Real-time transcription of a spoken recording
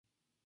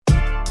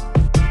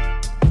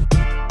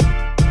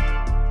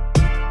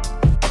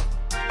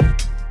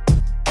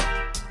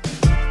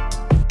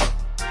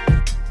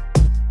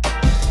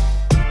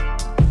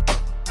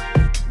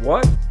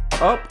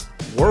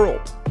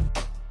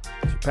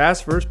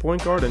past first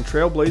point guard and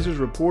Trailblazers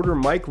reporter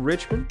Mike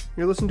Richmond.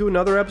 You're listening to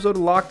another episode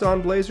of Locked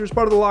On Blazers,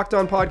 part of the Locked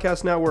On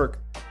Podcast Network,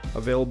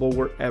 available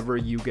wherever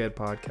you get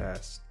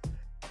podcasts.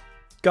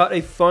 Got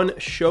a fun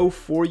show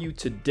for you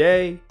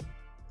today.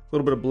 A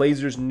little bit of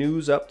Blazers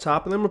news up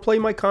top, and then we'll play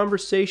my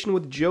conversation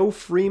with Joe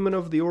Freeman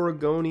of the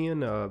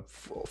Oregonian,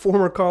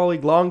 former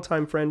colleague,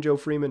 longtime friend Joe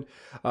Freeman.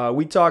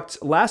 We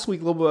talked last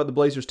week a little bit about the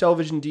Blazers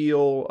television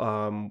deal,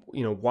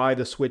 why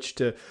the switch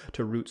to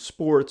Root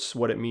Sports,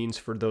 what it means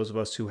for those of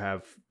us who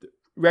have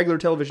regular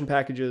television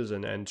packages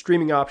and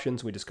streaming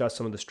options. We discussed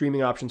some of the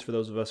streaming options for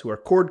those of us who are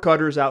cord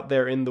cutters out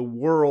there in the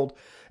world.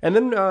 And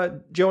then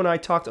Joe and I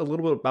talked a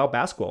little bit about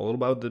basketball, a little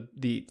about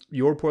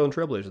your Portland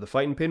Trailblazers, the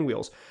Fighting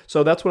Pinwheels.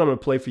 So that's what I'm going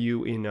to play for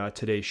you in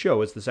today's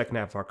show. It's the second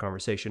half of our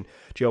conversation.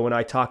 Joe and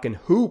I talking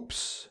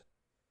hoops.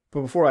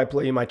 But before I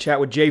play you my chat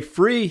with Jay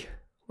Free,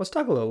 let's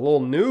talk a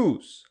little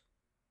news.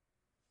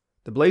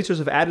 The Blazers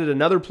have added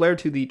another player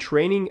to the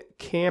training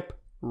camp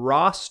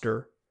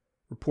roster,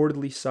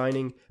 reportedly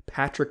signing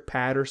Patrick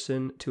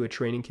Patterson to a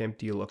training camp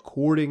deal,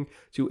 according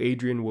to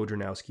Adrian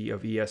Wojnarowski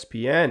of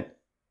ESPN.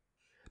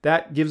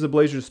 That gives the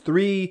Blazers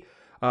 3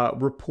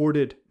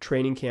 reported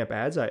training camp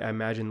ads. I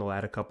imagine they'll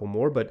add a couple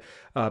more, but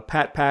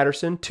Pat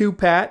Patterson,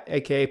 2Pat,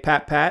 aka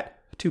Pat,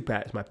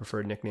 2Pat is my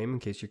preferred nickname in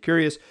case you're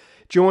curious,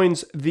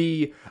 joins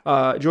the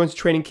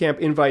training camp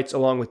invites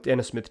along with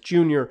Dennis Smith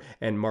Jr.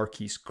 and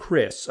Marquise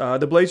Chris.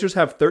 The Blazers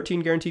have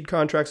 13 guaranteed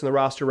contracts on the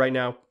roster right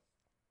now.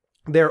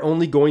 They're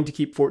only going to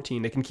keep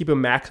 14. They can keep a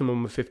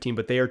maximum of 15,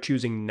 but they are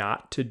choosing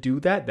not to do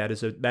that. That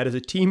is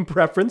a team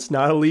preference,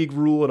 not a league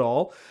rule at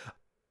all.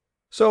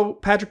 So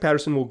Patrick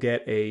Patterson will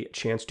get a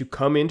chance to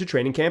come into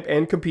training camp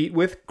and compete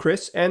with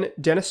Chris and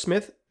Dennis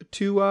Smith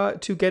to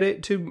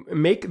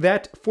make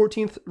that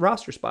 14th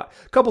roster spot.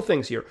 A couple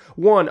things here.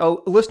 One, a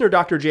listener,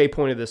 Dr. J,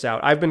 pointed this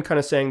out. I've been kind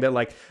of saying that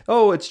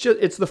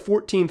it's the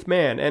 14th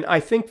man, and I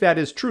think that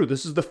is true.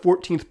 This is the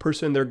 14th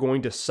person they're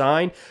going to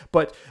sign,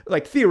 but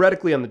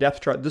theoretically on the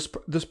depth chart,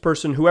 this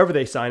person, whoever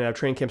they sign out of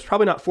training camp, is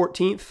probably not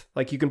 14th.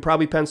 You can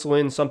probably pencil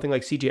in something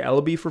like CJ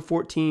Ellaby for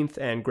 14th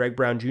and Greg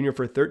Brown Jr.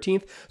 for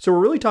 13th. So we're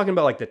really talking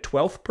about the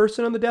 12th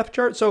person on the depth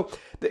chart. So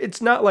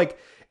it's not like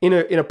in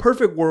a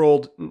perfect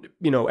world,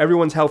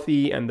 everyone's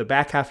healthy and the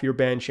back half of your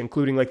bench,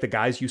 including the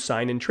guys you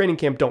sign in training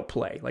camp, don't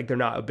play. They're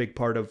not a big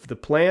part of the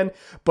plan.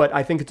 But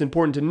I think it's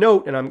important to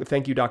note, and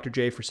thank you, Dr.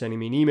 J, for sending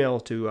me an email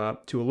to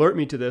alert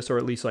me to this, or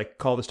at least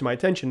call this to my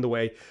attention. The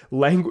way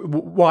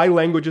why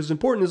language is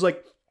important is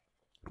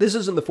this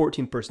isn't the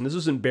 14th person. This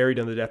isn't buried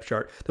on the depth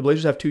chart. The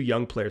Blazers have 2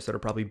 young players that are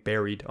probably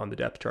buried on the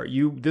depth chart.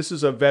 This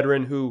is a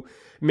veteran who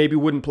maybe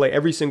wouldn't play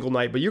every single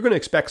night, but you're going to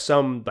expect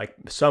some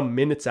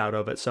minutes out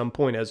of at some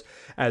point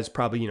as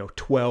probably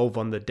 12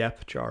 on the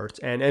depth chart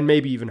and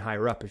maybe even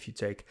higher up if you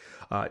take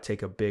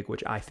a big,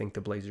 which I think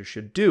the Blazers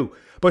should do.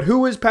 But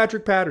who is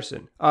Patrick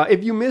Patterson?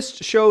 If you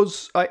missed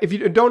shows, if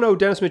you don't know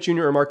Dennis Smith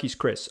Jr. or Marquise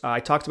Chris, I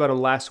talked about him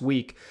last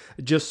week.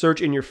 Just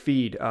search in your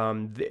feed.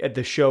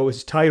 The show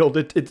is titled.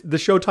 The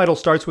show title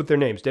starts with their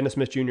names, Dennis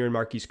Smith Jr. and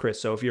Marquise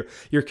Chris. So if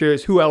you're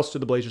curious, who else do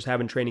the Blazers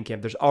have in training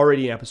camp? There's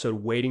already an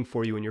episode waiting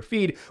for you in your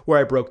feed where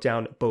I broke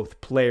down both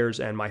players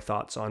and my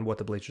thoughts on what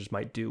the Blazers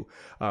might do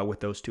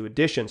with those 2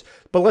 additions.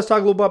 But let's talk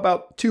a little bit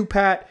about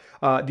 2Pat,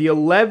 the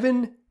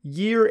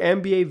 11-year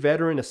NBA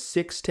veteran, a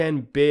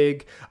 6'10"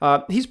 big.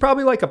 He's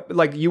probably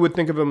you would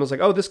think of him as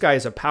this guy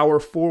is a power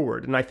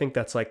forward, and I think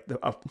that's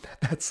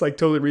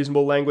totally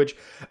reasonable language.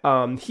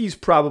 He's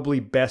probably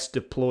best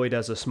deployed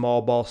as a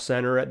small ball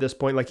center at this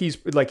point. He's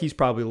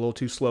probably a little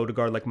too slow to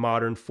guard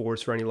modern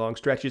force for any long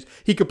stretches.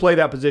 He could play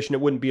that position;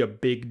 it wouldn't be a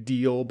big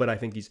deal, but I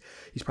think he's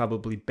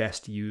probably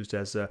best used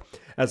as an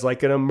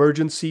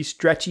emergency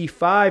stretchy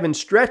 5, and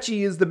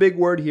stretchy is the big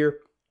word here.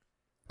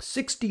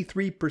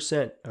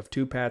 63% of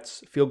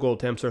 2Pat's field goal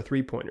attempts are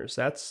 3-pointers.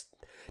 That's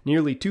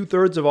nearly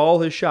 2/3 of all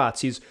his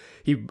shots.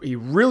 He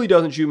really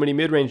doesn't shoot many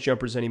mid-range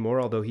jumpers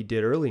anymore, although he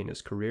did early in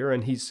his career,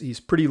 and he's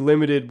pretty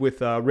limited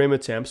with rim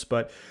attempts,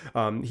 but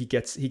he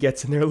gets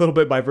in there a little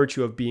bit by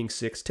virtue of being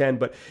 6'10".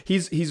 But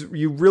he's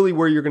really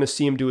where you're going to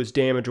see him do his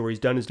damage, or he's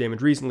done his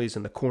damage recently, is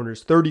in the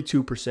corners.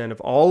 32% of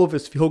all of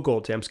his field goal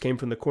attempts came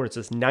from the corners.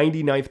 That's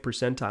 99th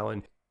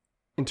percentile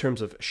in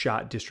terms of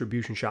shot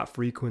distribution, shot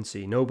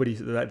frequency.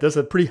 That's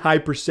a pretty high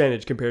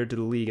percentage compared to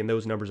the league, and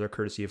those numbers are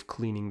courtesy of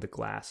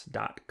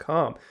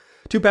cleaningtheglass.com.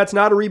 2Pat's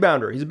not a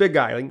rebounder. He's a big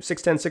guy,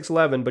 6'10",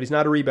 6'11", but he's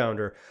not a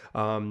rebounder.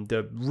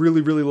 The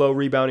really, really low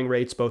rebounding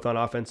rates, both on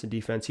offense and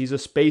defense. He's a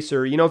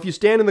spacer. If you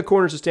stand in the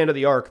corners to stand at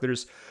the arc,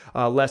 there's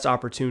less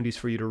opportunities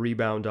for you to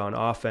rebound on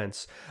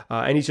offense.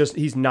 And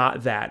he's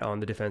not that on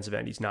the defensive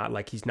end. He's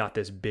not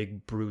this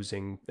big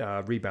bruising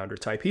rebounder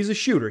type. He's a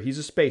shooter. He's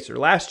a spacer.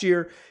 Last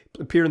year,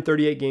 appeared in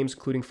 38 games,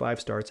 including 5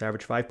 starts,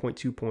 averaged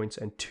 5.2 points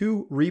and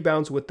 2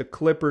 rebounds with the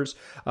Clippers.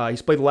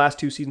 He's played the last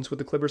 2 seasons with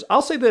the Clippers.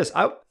 I'll say this.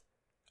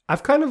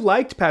 I've kind of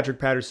liked Patrick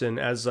Patterson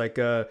as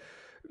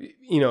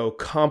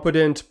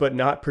competent but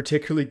not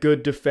particularly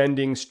good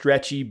defending,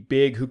 stretchy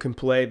big who can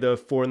play the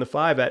 4 and the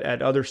 5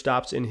 at other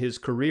stops in his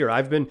career.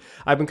 I've been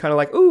kind of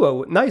like,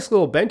 ooh, a nice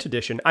little bench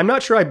addition. I'm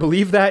not sure I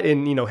believe that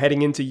in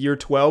heading into year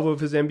 12 of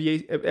his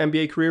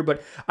NBA career,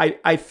 but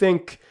I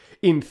think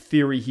in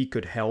theory he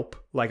could help.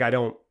 Like, I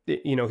don't,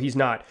 he's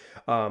not.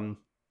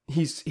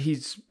 His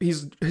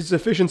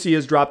efficiency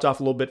has dropped off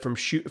a little bit from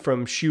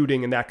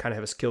shooting, and that kind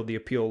of has killed the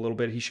appeal a little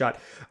bit. He shot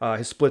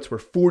his splits were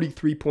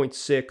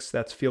 43.6,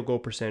 that's field goal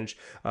percentage,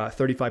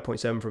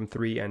 35.7 from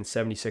 3, and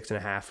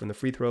 76.5 from the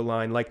free throw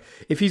line. Like,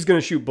 if he's going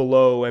to shoot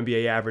below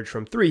NBA average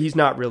from 3, he's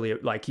not really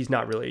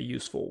a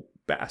useful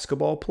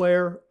basketball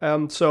player.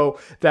 So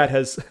that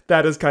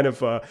has kind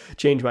of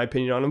changed my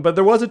opinion on him. But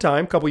there was a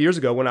time a couple years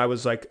ago when I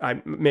was like,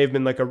 I may have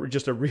been like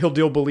just a real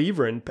deal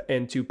believer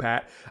into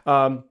Pat.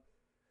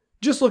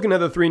 Just looking at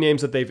the 3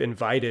 names that they've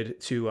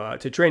invited to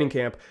training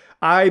camp,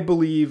 I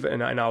believe,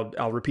 and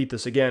I'll repeat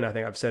this again. I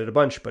think I've said it a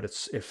bunch, but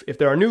it's if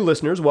there are new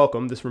listeners,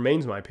 welcome. This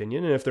remains my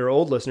opinion, and if there are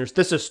old listeners,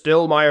 this is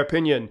still my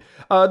opinion.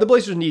 The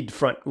Blazers need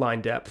front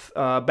line depth.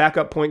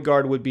 Backup point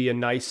guard would be a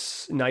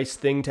nice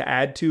thing to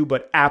add to,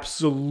 but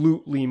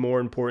absolutely more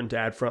important to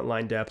add front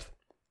line depth.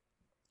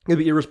 It'd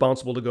be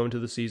irresponsible to go into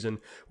the season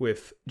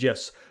with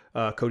just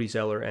Cody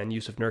Zeller and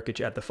Yusuf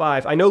Nurkic at the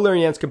 5. I know Larry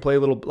Nance can play a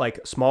little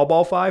like small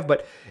ball 5,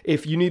 but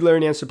if you need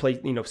Larry Nance to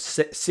play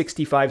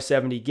 65,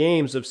 70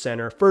 games of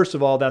center, first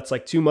of all, that's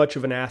like too much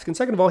of an ask. And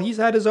second of all, he's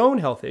had his own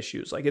health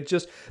issues. Like, it's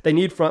just, they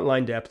need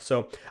frontline depth.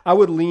 So I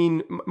would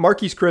lean,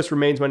 Marquise Chris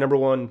remains my number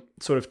one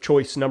sort of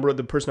choice,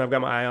 the person I've got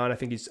my eye on. I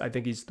think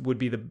he's would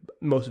be the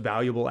most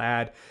valuable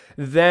add.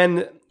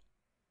 Then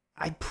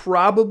I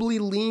probably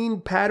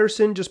lean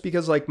Patterson just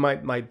because like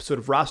my sort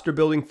of roster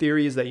building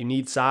theory is that you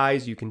need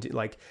size. You can do,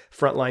 like,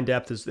 frontline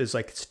depth is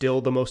like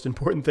still the most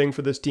important thing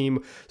for this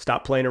team.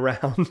 Stop playing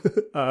around.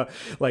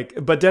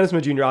 But Dennis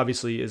Smith Jr.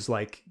 obviously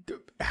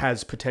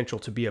has potential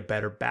to be a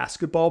better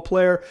basketball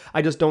player.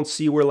 I just don't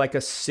see where like a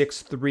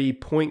 6'3"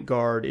 point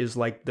guard is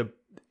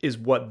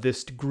what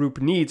this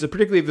group needs,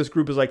 particularly if this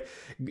group is like,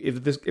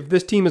 if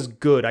this team is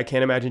good. I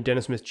can't imagine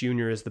Dennis Smith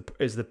Jr. is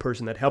the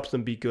person that helps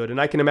them be good. And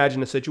I can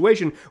imagine a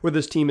situation where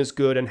this team is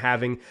good and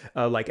having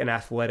like an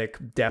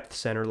athletic depth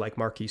center like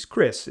Marquise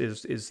Chris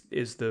is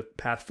the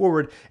path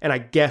forward. And I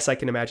guess I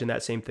can imagine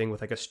that same thing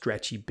with like a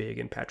stretchy big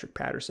in Patrick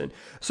Patterson.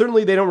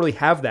 Certainly they don't really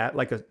have that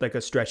like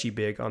a stretchy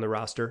big on the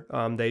roster.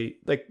 They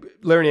like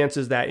Larry Nance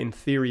is that in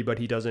theory, but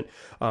he doesn't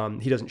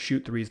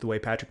shoot threes the way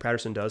Patrick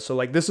Patterson does. So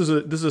like this is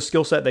a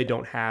skill set they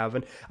don't have.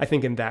 And I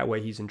think in that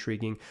way he's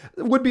intriguing.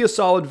 Would be a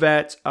solid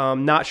vet.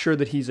 Not sure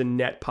that he's a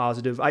net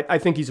positive. I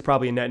think he's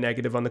probably a net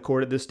negative on the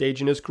court at this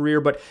stage in his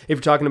career. But if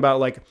you're talking about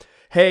like,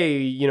 hey,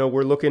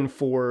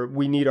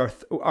 we need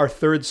our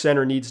third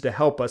center needs to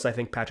help us, I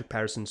think Patrick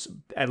Patterson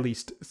at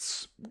least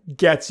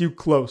gets you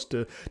close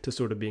to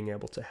sort of being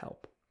able to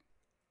help.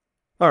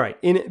 All right,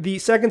 in the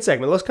second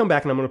segment, let's come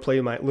back and I'm going to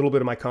play my little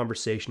bit of my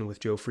conversation with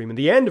Joe Freeman.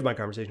 The end of my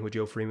conversation with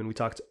Joe Freeman, we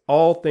talked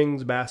all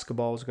things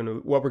basketball.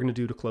 What we're going to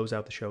do to close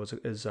out the show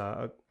is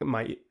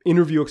my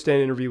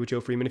extended interview with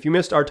Joe Freeman. If you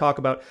missed our talk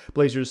about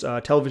Blazers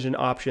television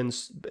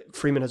options,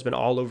 Freeman has been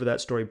all over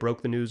that story,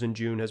 broke the news in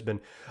June, has been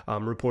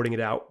reporting it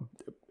out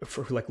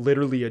for like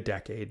literally a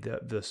decade,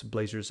 this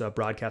Blazers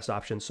broadcast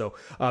option. So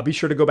be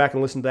sure to go back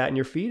and listen to that in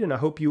your feed. And I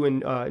hope you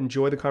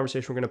enjoy the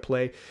conversation we're going to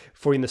play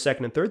for you in the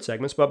second and third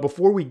segments. But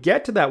before we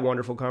get to that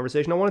wonderful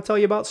conversation, I want to tell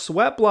you about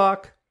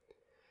Sweatblock.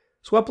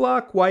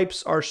 Sweatblock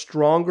wipes are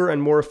stronger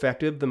and more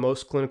effective than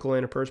most clinical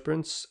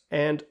antiperspirants.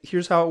 And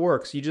here's how it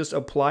works. You just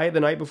apply it the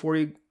night before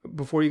you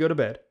go to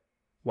bed.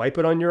 Wipe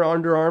it on your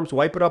underarms,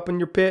 wipe it up in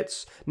your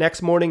pits.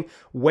 Next morning,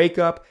 wake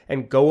up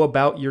and go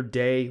about your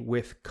day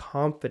with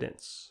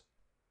confidence.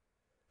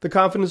 The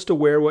confidence to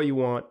wear what you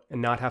want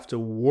and not have to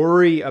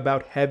worry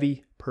about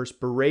heavy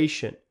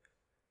perspiration.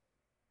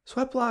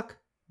 Sweatblock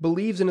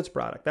believes in its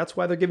product. That's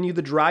why they're giving you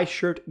the dry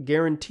shirt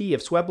guarantee.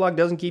 If Sweatblock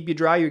doesn't keep you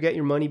dry, you get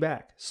your money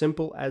back.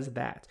 Simple as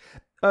that.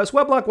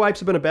 Sweatblock wipes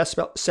have been a best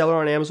seller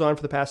on Amazon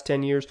for the past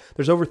 10 years.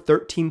 There's over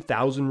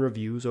 13,000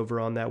 reviews over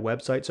on that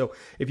website. So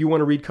if you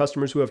want to read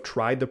customers who have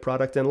tried the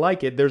product and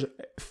like it, there's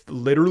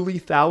literally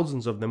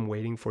thousands of them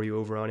waiting for you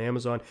over on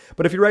Amazon.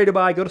 But if you're ready to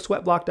buy, go to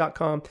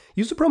sweatblock.com.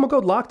 Use the promo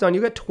code LOCKEDON.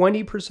 You get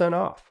 20%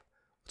 off.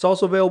 It's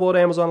also available at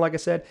Amazon, like I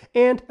said,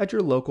 and at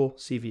your local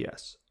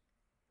CVS.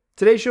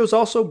 Today's show is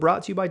also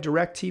brought to you by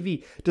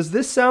DirecTV. Does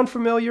this sound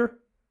familiar?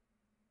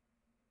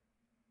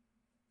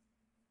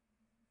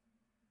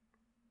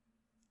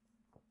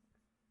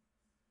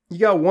 You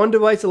got one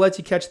device that lets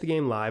you catch the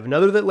game live,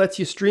 another that lets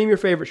you stream your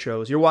favorite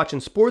shows. You're watching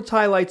sports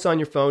highlights on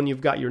your phone.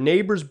 You've got your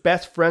neighbor's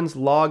best friend's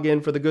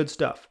login for the good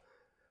stuff.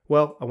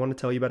 Well, I want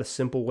to tell you about a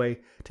simple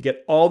way to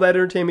get all that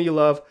entertainment you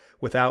love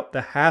without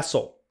the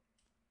hassle.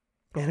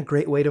 And a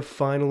great way to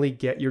finally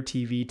get your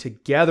TV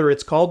together.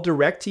 It's called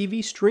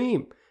DirecTV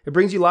Stream. It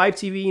brings you live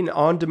TV and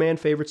on-demand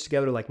favorites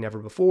together like never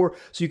before,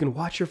 so you can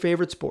watch your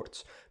favorite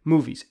sports,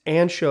 movies,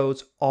 and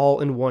shows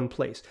all in one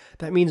place.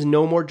 That means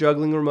no more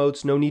juggling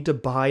remotes, no need to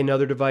buy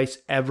another device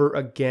ever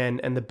again,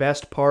 and the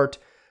best part,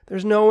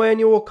 there's no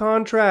annual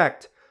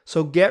contract.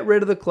 So get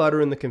rid of the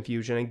clutter and the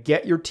confusion and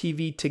get your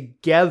TV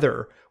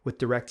together with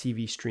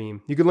DirecTV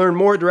Stream. You can learn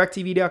more at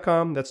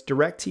directv.com. That's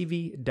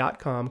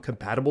directv.com.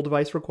 Compatible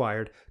device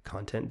required.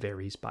 Content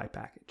varies by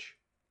package.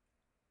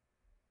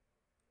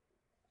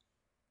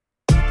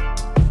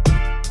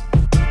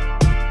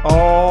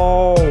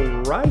 All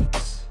right.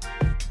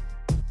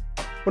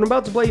 What I'm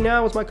about to play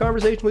now is my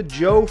conversation with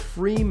Joe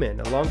Freeman,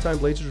 a longtime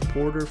Blazers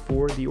reporter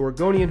for The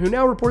Oregonian, who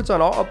now reports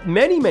on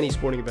many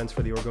sporting events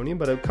for The Oregonian,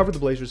 but I've covered the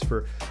Blazers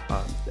for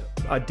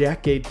a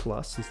decade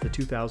plus, since the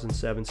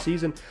 2007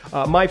 season.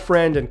 My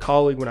friend and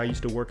colleague when I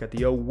used to work at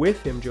the O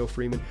with him, Joe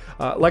Freeman.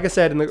 Like I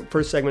said in the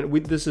first segment,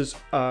 this is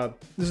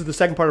the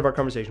second part of our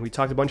conversation. We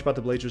talked a bunch about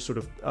the Blazers sort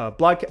of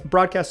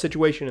broadcast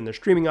situation and their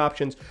streaming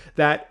options.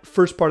 That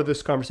first part of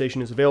this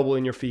conversation is available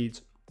in your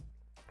feeds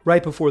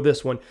right before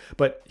this one.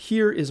 But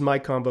here is my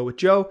combo with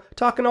Joe,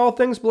 talking all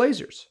things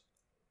Blazers.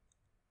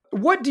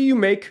 What do you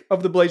make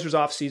of the Blazers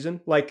offseason?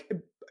 Like,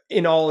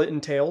 in all it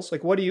entails?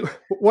 Like,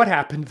 what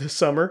happened this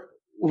summer?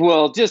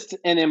 Well, just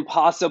an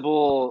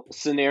impossible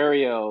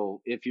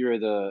scenario if you're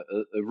the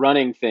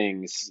running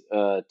things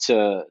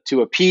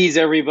to appease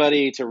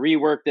everybody, to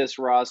rework this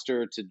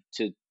roster,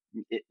 to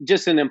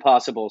just an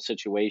impossible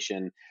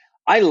situation.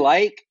 I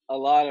like a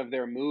lot of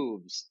their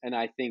moves, and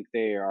I think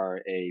they are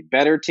a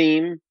better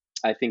team.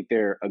 I think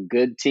they're a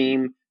good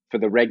team for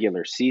the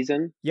regular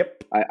season.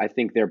 Yep. I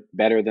think they're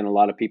better than a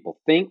lot of people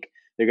think.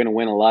 They're going to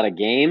win a lot of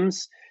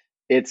games.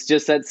 It's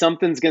just that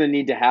something's going to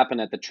need to happen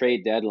at the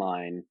trade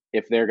deadline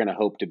if they're going to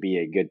hope to be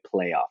a good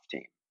playoff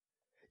team.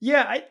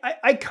 Yeah,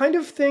 I kind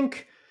of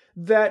think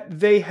that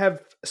they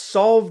have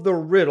solved the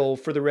riddle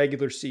for the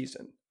regular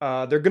season.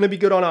 They're going to be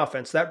good on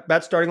offense.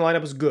 That starting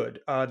lineup is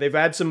good. They've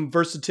had some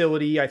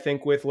versatility, I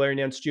think, with Larry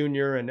Nance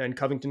Jr. and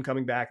Covington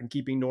coming back and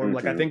keeping Norm. Mm-hmm.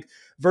 Like, I think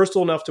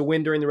versatile enough to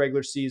win during the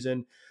regular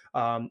season.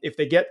 If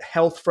they get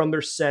health from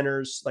their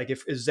centers, like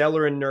if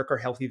Zeller and Nurk are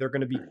healthy, they're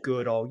going to be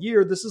good all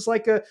year. This is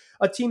like a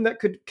team that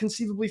could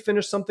conceivably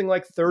finish something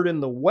like third in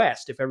the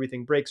West if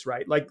everything breaks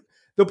right. Like,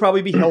 they'll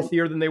probably be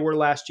healthier than they were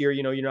last year.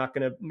 You know, you're not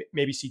going to,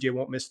 maybe CJ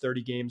won't miss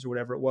 30 games or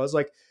whatever it was.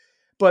 Like,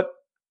 but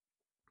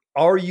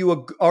are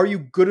you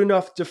good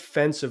enough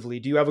defensively?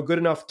 Do you have a good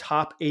enough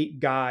top 8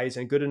 guys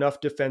and good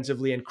enough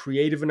defensively and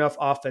creative enough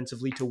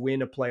offensively to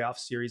win a playoff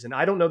series? And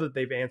I don't know that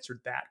they've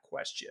answered that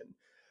question.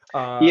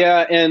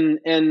 Yeah,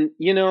 and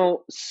you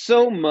know,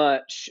 so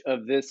much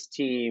of this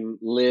team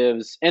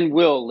lives and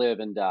will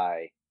live and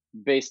die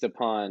based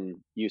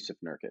upon Yusuf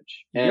Nurkic.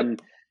 Yep.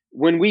 And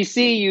when we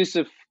see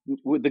Yusuf,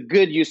 the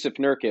good Yusuf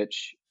Nurkic,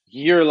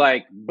 you're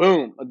like,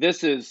 boom,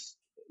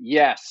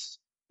 yes,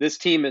 this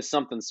team is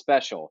something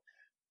special.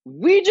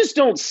 We just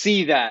don't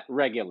see that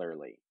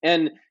regularly.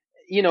 And,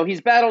 you know, he's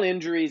battled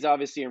injuries,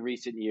 obviously, in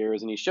recent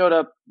years, and he showed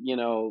up, you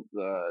know,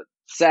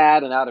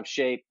 sad and out of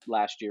shape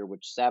last year,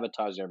 which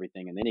sabotaged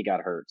everything, and then he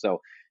got hurt. So,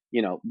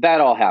 you know,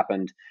 that all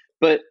happened.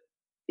 But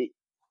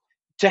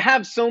to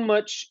have so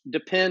much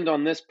depend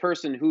on this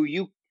person who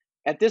you,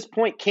 at this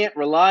point, can't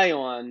rely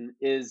on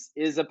is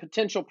a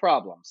potential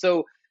problem.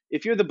 So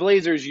if you're the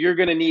Blazers, you're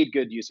going to need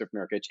good Yusuf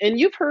Nurkic. And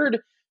you've heard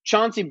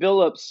Chauncey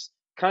Billups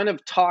kind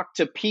of talk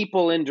to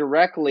people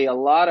indirectly a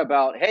lot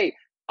about, hey,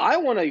 I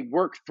want to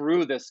work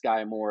through this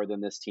guy more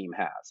than this team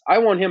has. I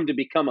want him to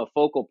become a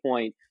focal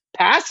point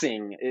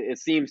passing, it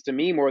seems to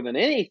me, more than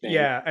anything.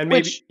 Yeah, and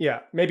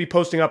maybe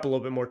posting up a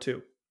little bit more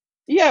too.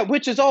 Yeah,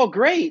 which is all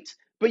great,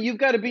 but you've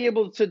got to be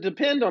able to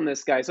depend on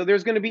this guy. So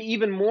there's going to be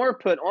even more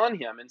put on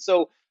him. And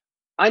so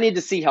I need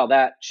to see how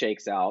that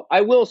shakes out.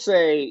 I will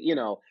say, you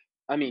know,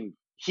 I mean,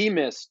 he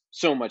missed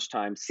so much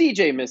time.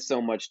 CJ missed so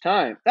much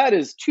time. That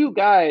is 2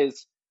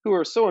 guys who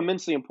are so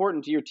immensely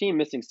important to your team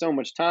missing so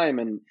much time.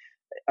 And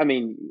I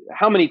mean,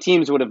 how many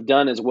teams would have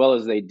done as well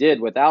as they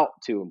did without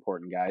 2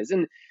 important guys?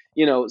 And,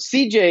 you know,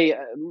 CJ,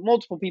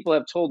 multiple people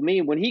have told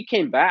me when he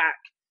came back,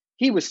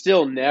 he was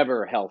still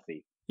never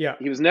healthy. Yeah.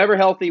 He was never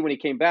healthy when he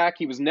came back.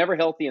 He was never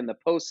healthy in the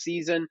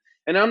postseason.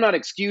 And I'm not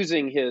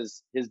excusing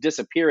his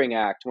disappearing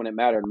act when it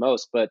mattered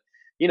most, but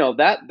you know,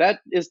 that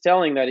is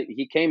telling that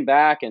he came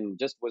back and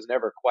just was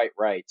never quite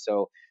right.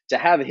 So to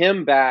have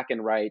him back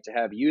and right, to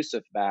have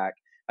Yusuf back,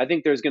 I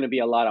think there's going to be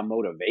a lot of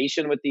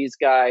motivation with these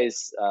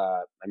guys.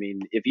 I mean,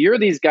 if you're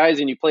these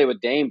guys and you play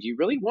with Dame, do you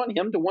really want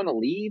him to want to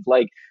leave?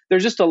 Like,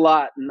 there's just a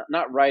lot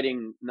not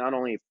writing, not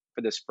only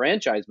for this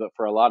franchise, but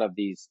for a lot of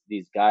these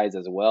guys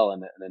as well in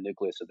the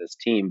nucleus of this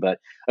team. But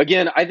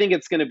again, I think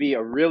it's going to be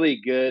a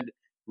really good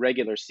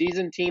regular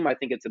season team. I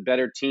think it's a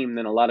better team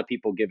than a lot of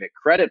people give it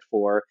credit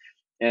for.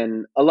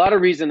 And a lot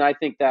of reason I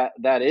think that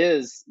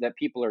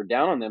people are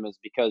down on them is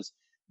because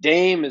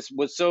Dame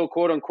was so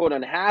quote unquote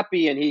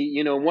unhappy, and he,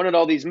 you know, wanted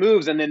all these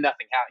moves, and then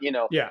nothing happened. You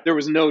know, There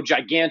was no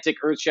gigantic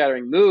earth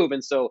shattering move.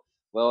 And so,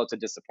 well, it's a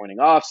disappointing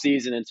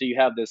offseason. And so you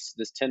have this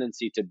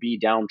tendency to be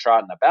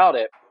downtrodden about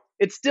it.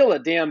 It's still a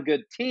damn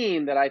good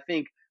team that I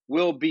think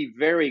will be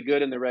very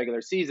good in the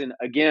regular season.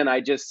 Again,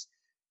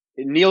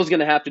 Neil's going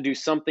to have to do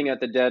something at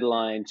the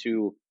deadline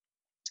to,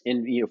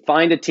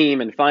 find a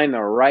team and find the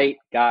right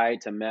guy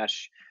to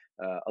mesh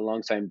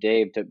alongside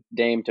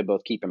Dame to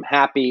both keep him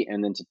happy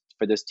and then to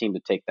for this team to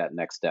take that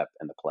next step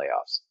in the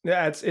playoffs.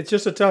 Yeah, it's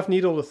just a tough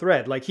needle to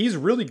thread. Like, he's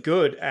really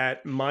good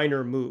at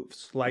minor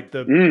moves, like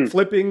the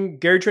flipping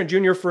Gary Trent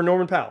Jr. for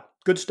Norman Powell.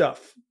 Good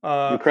stuff.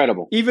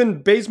 Incredible.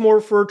 Even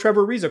Bazemore for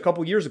Trevor Ariza a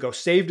couple years ago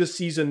saved a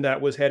season that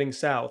was heading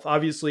south.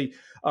 Obviously,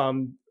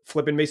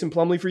 flipping Mason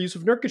Plumlee for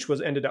Yusuf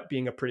Nurkic ended up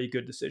being a pretty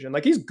good decision.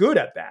 Like, he's good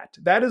at that.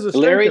 That is a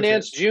Larry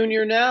Nance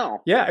Jr.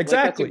 now. Yeah, exactly.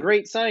 Like, that's a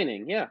great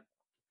signing. Yeah.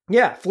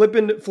 Yeah,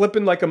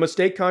 flipping like a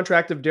mistake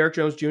contract of Derrick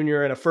Jones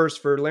Jr. and a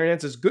first for Larry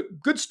Nance is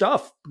good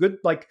stuff. Good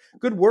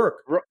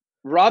work.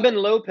 Robin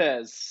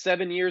Lopez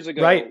 7 years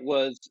ago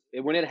was,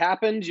 when it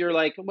happened, you're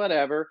like,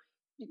 whatever.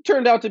 It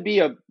turned out to be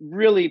a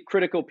really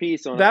critical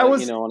piece on that on a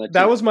team. team.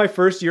 That was my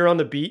first year on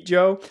the beat,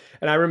 Joe,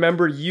 and I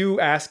remember you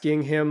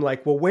asking him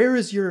like, "Well,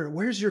 where's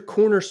your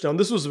cornerstone?"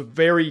 This was a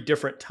very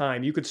different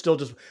time. You could still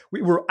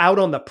we were out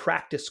on the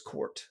practice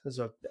court. That's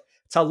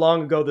how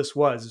long ago this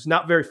was. It's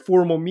not very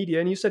formal media.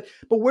 And you said,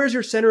 "But where's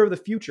your center of the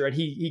future?" And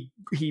he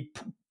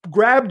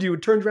grabbed you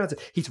and turned around and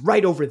said, "He's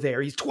right over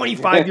there. He's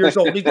 25 years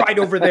old. He's right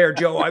over there,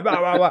 Joe."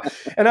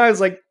 And I was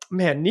like,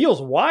 man,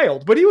 Neil's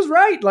wild. But he was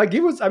right. Like,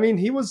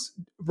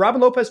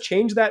 Robin Lopez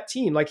changed that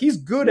team. Like, he's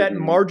good at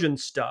margin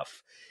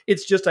stuff.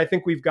 It's just, I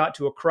think we've got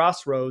to a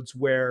crossroads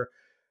where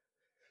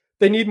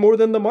they need more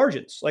than the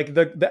margins. Like,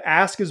 the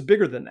ask is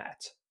bigger than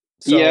that.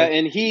 So, yeah,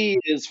 and he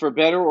is, for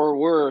better or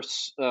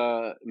worse,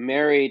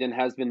 married and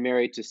has been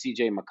married to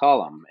CJ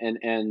McCollum,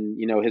 and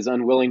his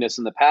unwillingness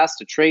in the past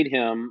to trade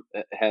him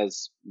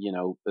has,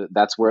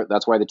 that's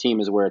why the team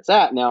is where it's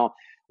at now.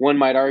 One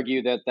might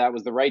argue that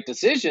was the right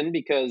decision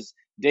because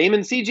Dame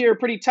and CJ are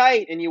pretty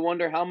tight, and you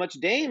wonder how much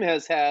Dame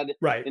has had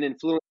an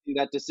influence in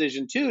that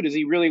decision too. Does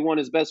he really want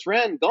his best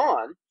friend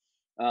gone?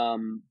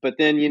 But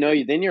then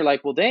you're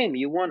like, well, Dame,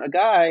 you want a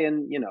guy,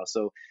 and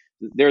so.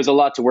 There's a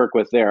lot to work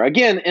with there.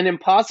 Again, an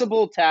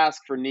impossible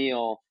task for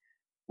Neil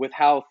with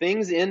how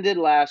things ended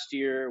last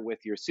year, with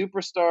your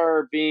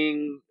superstar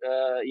being,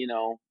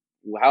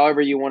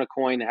 however you want to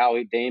coin how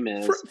Dame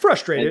is.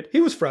 Frustrated. He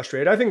was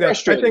frustrated. I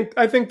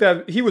think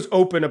that he was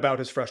open about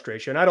his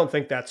frustration. I don't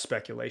think that's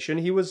speculation.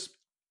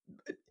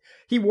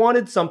 He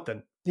wanted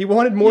something. He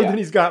wanted more than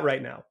he's got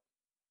right now.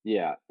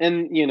 Yeah.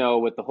 And,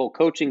 with the whole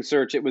coaching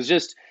search, it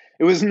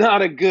was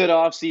not a good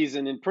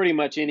offseason in pretty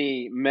much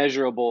any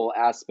measurable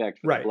aspect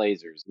for the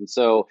Blazers. And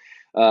so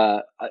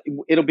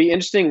it'll be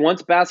interesting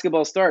once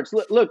basketball starts.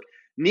 Look,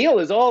 Neil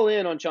is all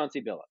in on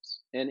Chauncey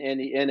Billups.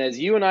 And as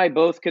you and I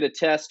both could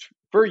attest,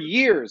 for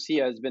years he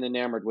has been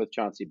enamored with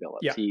Chauncey Billups.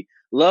 Yeah. He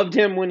loved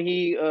him when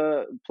he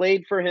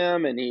played for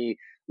him, and he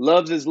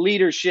loves his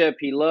leadership.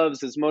 He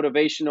loves his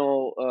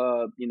motivational,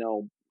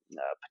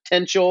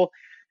 potential.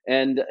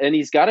 And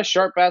he's got a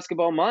sharp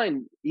basketball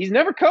mind. He's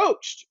never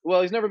coached.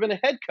 Well, he's never been a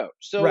head coach.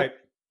 So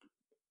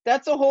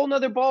that's a whole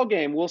nother ball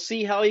game. We'll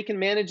see how he can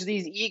manage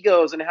these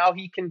egos and how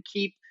he can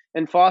keep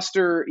and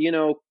foster,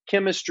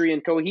 chemistry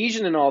and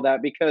cohesion and all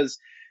that. Because,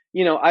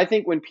 I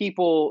think when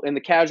people and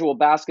the casual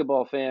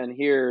basketball fan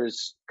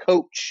hears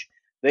coach,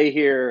 they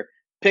hear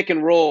pick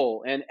and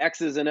roll and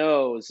X's and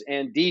O's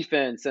and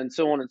defense and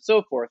so on and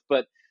so forth.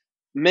 But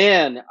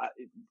man,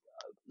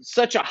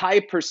 such a high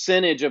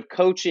percentage of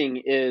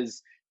coaching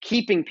is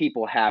keeping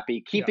people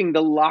happy, keeping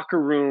the locker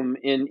room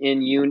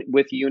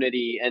with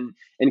unity,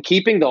 and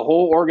keeping the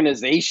whole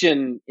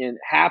organization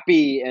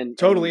happy and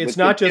totally. It's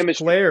not just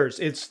players;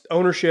 it's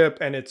ownership,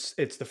 and it's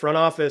the front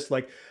office.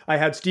 Like, I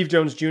had Steve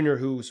Jones Jr.,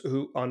 who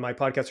on my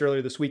podcast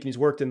earlier this week, and he's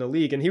worked in the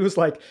league, and he was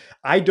like,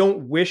 "I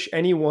don't wish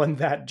anyone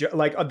that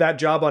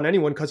job on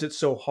anyone because it's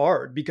so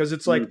hard. Because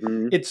it's like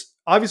it's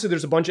obviously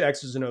there's a bunch of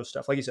X's and O's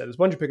stuff, like you said, there's a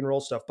bunch of pick and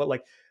roll stuff, but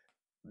like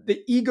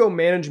the ego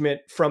management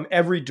from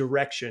every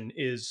direction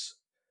is."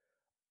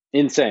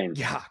 Insane.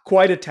 Yeah,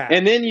 quite a task.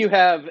 And then you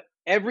have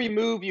every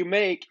move you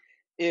make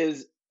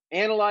is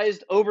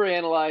analyzed,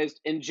 overanalyzed,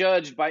 and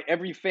judged by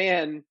every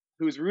fan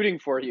who's rooting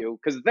for you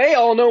because they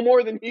all know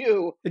more than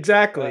you.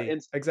 Exactly.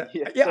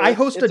 Exactly. Yeah, so I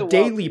host a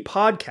daily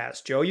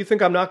podcast, Joe. You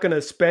think I'm not going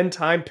to spend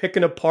time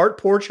picking apart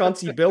poor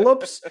Chauncey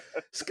Billups?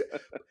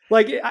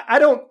 Like,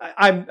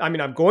 I'm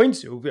going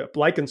to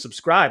like and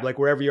subscribe, like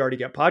wherever you already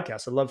get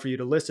podcasts. I'd love for you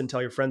to listen,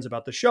 tell your friends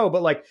about the show,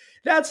 but like,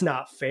 that's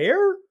not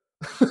fair.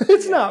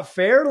 It's not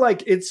fair.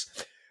 Like,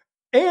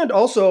 and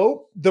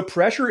also the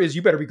pressure is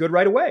you better be good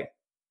right away.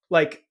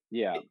 Like,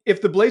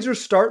 if the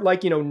Blazers start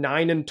like,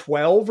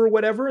 9-12 or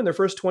whatever in their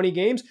first 20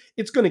 games,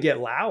 it's going to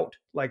get loud.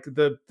 Like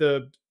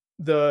the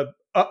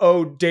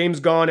Dame's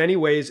gone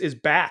anyways is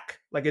back.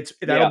 Like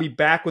that'll be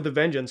back with a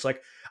vengeance.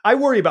 Like, I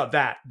worry about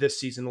that this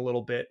season a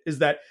little bit, is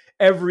that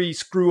every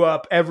screw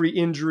up, every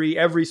injury,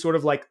 every sort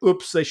of like,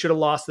 oops, they should have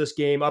lost this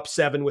game up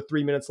 7 with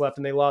 3 minutes left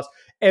and they lost.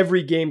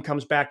 Every game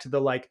comes back to the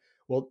like,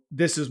 well,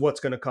 this is what's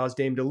going to cause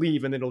Dame to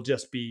leave. And it'll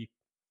just be,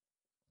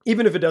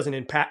 even if it doesn't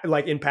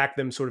impact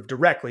them sort of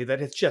directly,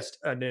 that it's just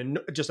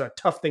a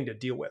tough thing to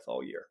deal with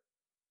all year.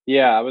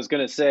 Yeah, I was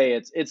going to say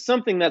it's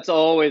something that's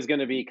always going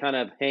to be kind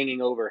of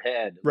hanging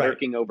overhead,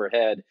 lurking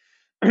overhead.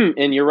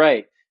 And you're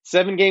right.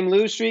 7-game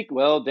lose streak.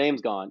 Well,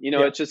 Dame's gone.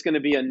 It's just going to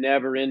be a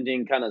never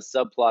ending kind of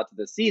subplot to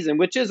the season,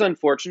 which is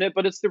unfortunate,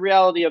 but it's the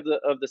reality of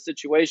the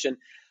situation.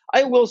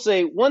 I will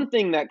say one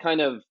thing that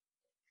kind of,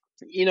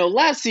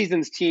 last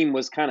season's team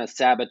was kind of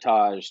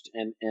sabotaged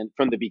and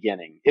from the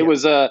beginning. It Yeah.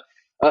 was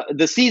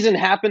the season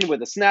happened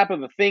with a snap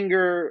of a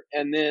finger,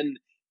 and then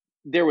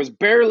there was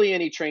barely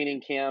any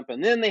training camp,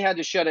 and then they had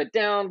to shut it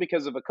down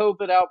because of a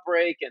COVID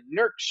outbreak, and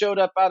Nurk showed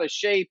up out of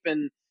shape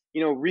and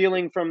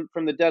reeling from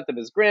the death of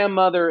his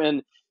grandmother.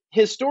 And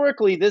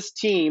historically, this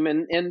team,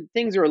 and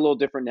things are a little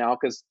different now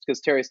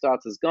because Terry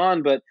Stotts is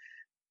gone, but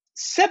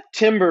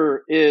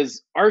September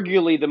is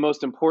arguably the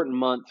most important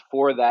month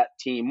for that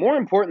team, more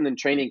important than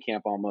training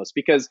camp almost,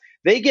 because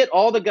they get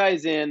all the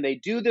guys in, they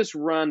do this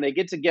run, they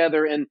get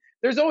together, and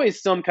there's always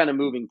some kind of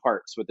moving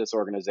parts with this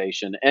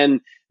organization.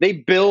 And they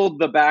build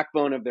the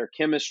backbone of their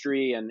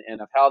chemistry and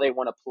of how they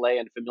want to play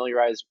and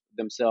familiarize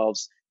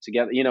themselves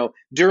together,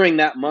 during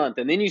that month.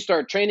 And then you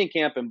start training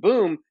camp and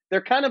boom, they're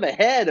kind of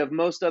ahead of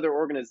most other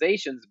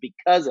organizations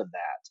because of that.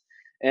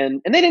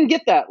 And they didn't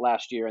get that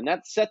last year, and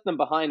that set them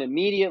behind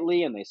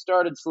immediately, and they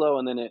started slow,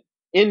 and then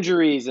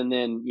injuries, and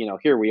then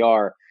here we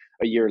are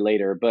a year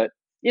later. But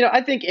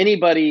I think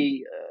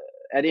anybody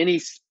at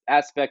any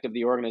aspect of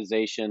the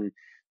organization,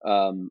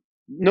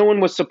 no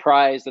one was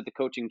surprised that the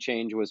coaching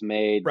change was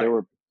made. Right. There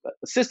were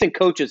assistant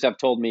coaches have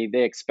told me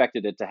they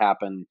expected it to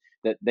happen,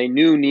 that they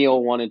knew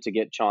Neil wanted to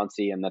get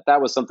Chauncey, and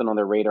that was something on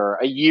their radar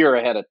a year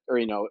ahead of, or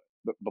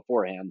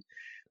beforehand.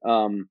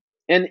 And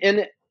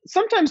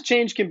sometimes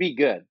change can be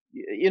good.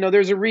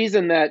 There's a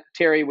reason that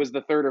Terry was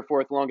the third or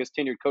fourth longest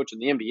tenured coach in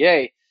the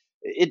NBA.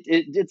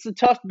 It's a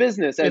tough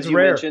business, as you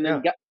rare, mentioned,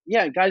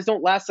 and guys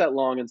don't last that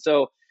long. And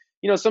so,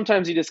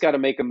 sometimes you just got to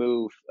make a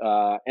move.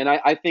 And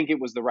I think it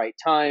was the right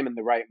time and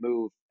the right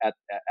move at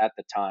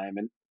the time.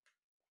 And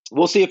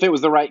we'll see if it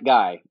was the right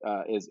guy,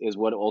 is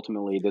what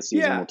ultimately this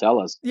season will tell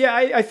us. Yeah,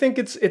 I think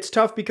it's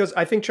tough because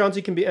I think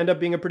Chauncey can end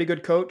up being a pretty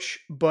good coach,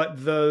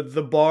 but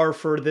the bar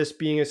for this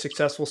being a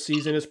successful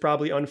season is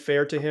probably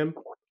unfair to him.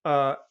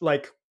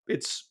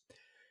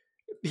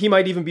 He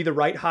might even be the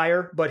right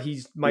hire, but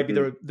he might be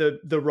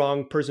the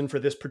wrong person for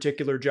this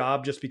particular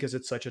job just because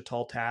it's such a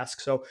tall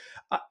task. So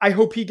I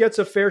hope he gets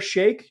a fair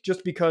shake,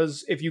 just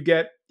because if you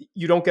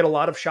don't get a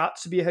lot of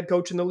shots to be a head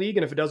coach in the league,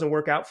 and if it doesn't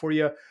work out for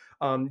you,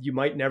 you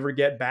might never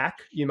get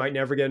back. You might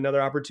never get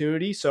another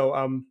opportunity.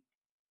 So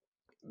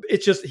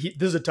it's just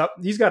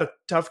he's got a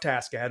tough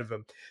task ahead of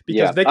him,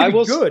 because they can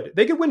be good.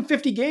 They could win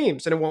 50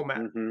 games and it won't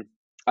matter. Mm-hmm.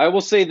 I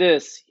will say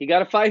this: he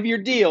got a 5-year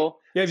deal.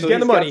 Yeah, he's getting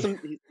the money.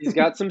 He's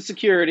got some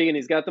security and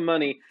he's got the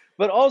money,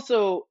 but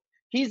also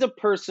he's a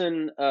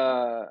person,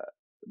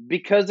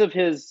 because of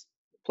his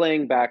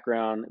playing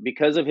background,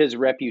 because of his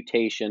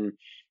reputation,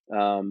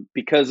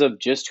 because of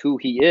just who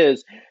he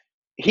is.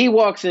 He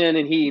walks in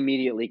and he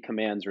immediately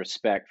commands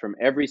respect from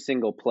every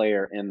single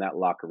player in that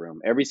locker room,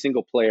 every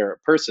single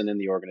person in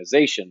the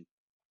organization.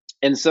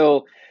 And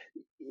so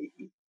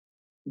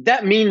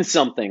that means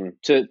something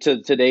to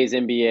today's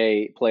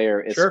NBA player,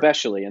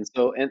 especially. Sure. And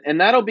so, and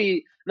that'll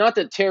be, not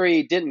that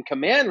Terry didn't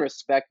command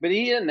respect, but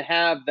he didn't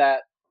have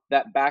that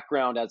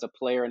background as a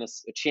player and a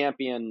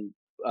champion.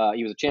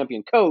 He was a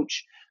champion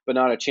coach, but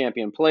not a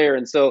champion player.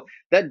 And so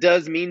that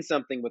does mean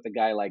something with a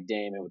guy like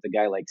Dame and with a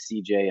guy like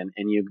CJ and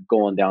you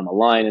going down the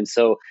line. And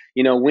so,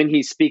 when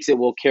he speaks, it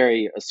will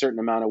carry a certain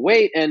amount of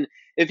weight. And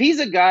if he's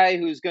a guy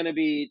who's going to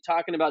be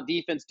talking about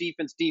defense, he's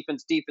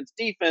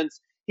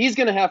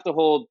going to have to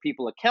hold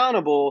people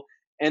accountable.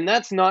 And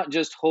that's not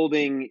just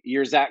holding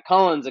your Zach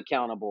Collins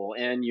accountable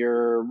and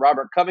your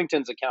Robert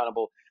Covington's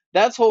accountable.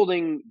 That's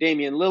holding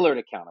Damian Lillard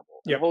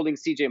accountable, and holding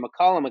CJ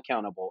McCollum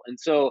accountable. And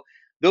so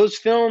those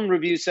film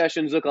review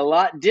sessions look a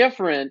lot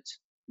different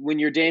when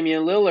you're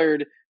Damian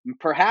Lillard,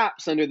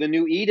 perhaps under the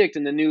new edict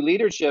and the new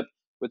leadership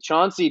with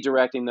Chauncey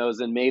directing those,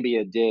 than maybe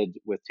it did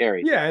with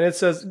Terry. Yeah, and it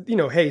says,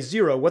 hey,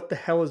 Zero, what the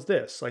hell is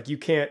this? Like, you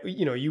can't,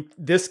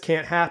 this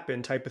can't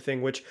happen type of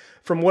thing, which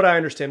from what I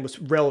understand was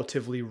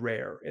relatively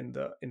rare in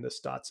the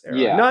Stotts era.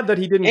 Yeah. Not that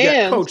he didn't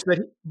get coached,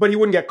 but he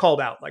wouldn't get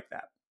called out like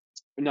that.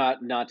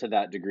 Not to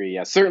that degree.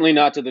 Yeah, certainly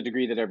not to the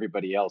degree that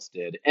everybody else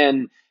did.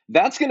 And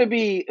that's going to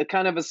be a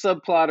kind of a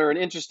subplot or an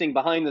interesting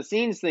behind the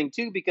scenes thing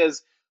too,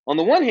 because on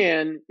the one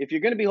hand, if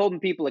you're going to be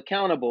holding people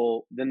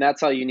accountable, then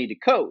that's how you need to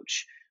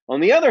coach. On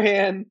the other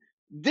hand,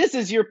 this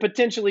is your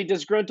potentially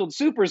disgruntled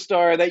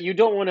superstar that you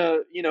don't want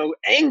to,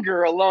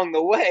 anger along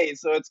the way.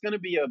 So it's going to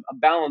be a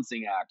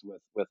balancing act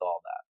with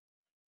all that.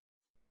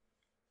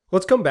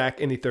 Let's come back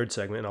in the third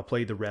segment, and I'll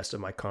play the rest of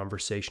my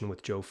conversation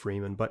with Joe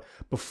Freeman. But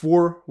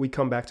before we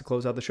come back to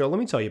close out the show, let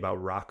me tell you about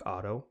Rock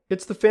Auto.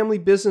 It's the family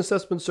business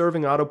that's been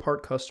serving auto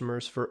part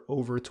customers for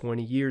over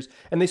 20 years,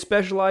 and they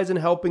specialize in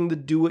helping the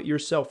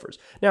do-it-yourselfers.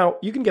 Now,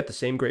 you can get the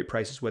same great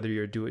prices whether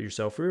you're a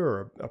do-it-yourselfer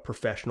or a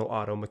professional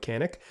auto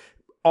mechanic.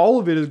 All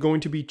of it is going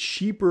to be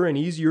cheaper and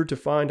easier to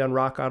find on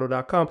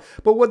rockauto.com.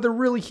 But what they're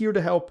really here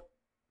to help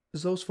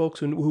is those folks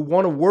who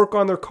want to work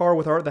on their car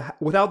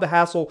without the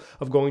hassle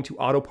of going to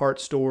auto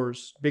parts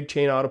stores, big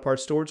chain auto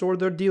parts stores, or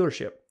their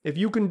dealership. If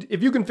you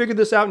can figure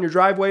this out in your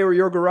driveway or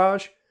your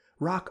garage,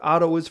 Rock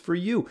Auto is for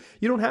you.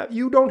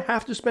 You don't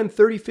have to spend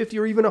 30, 50,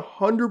 or even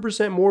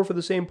 100% more for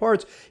the same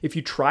parts if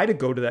you try to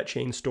go to that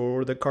chain store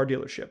or the car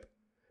dealership.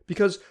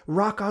 because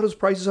Rock Auto's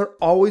prices are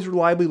always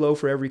reliably low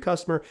for every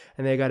customer,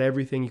 and they got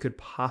everything you could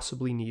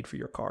possibly need for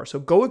your car. So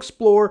go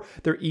explore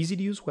their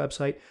easy-to-use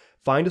website,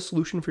 find a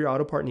solution for your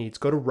auto part needs.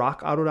 Go to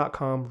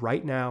rockauto.com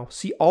right now,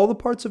 see all the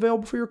parts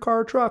available for your car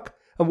or truck,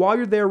 and while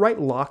you're there, write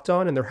Locked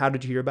On in their How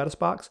Did You Hear About Us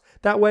box.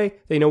 That way,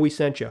 they know we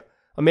sent you.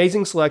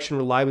 Amazing selection,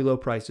 reliably low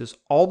prices,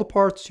 all the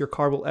parts your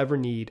car will ever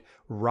need.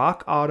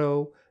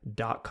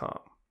 rockauto.com.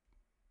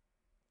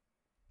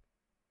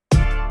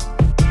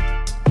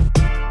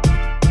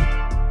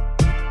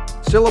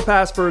 Still a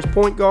pass first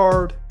point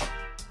guard.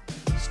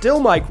 Still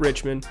Mike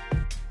Richmond.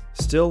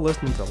 Still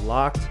listening to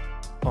Locked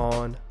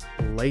On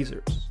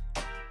Blazers.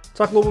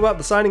 Talk a little about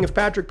the signing of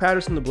Patrick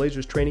Patterson. The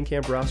Blazers training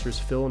camp roster is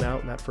filling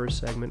out in that first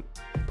segment.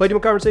 Played him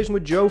a conversation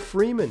with Joe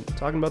Freeman,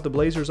 talking about the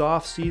Blazers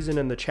off season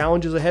and the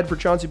challenges ahead for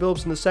Chauncey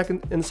Billups in the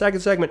second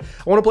segment.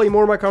 I want to play you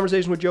more of my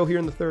conversation with Joe here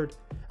in the third,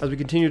 as we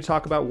continue to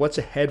talk about what's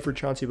ahead for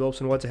Chauncey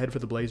Billups and what's ahead for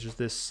the Blazers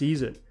this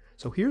season.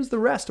 So here's the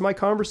rest of my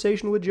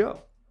conversation with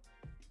Joe.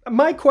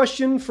 My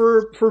question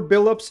for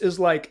Billups is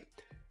like,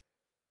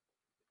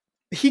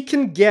 he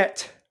can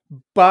get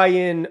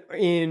buy-in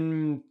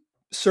in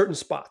certain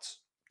spots.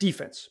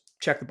 Defense,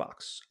 check the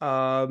box.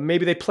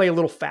 Maybe they play a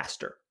little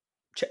faster.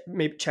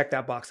 Maybe check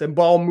that box. Then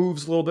ball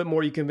moves a little bit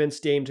more. You convince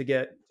Dame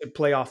to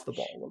play off the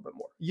ball a little bit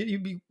more.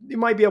 You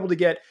might be able to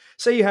get,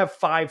 say you have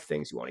 5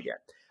 things you want to get.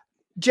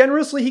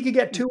 Generously, he could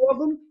get 2 of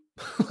them.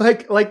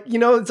 It's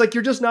like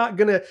you're just not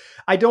gonna.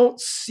 I don't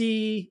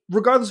see,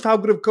 regardless of how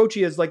good of a coach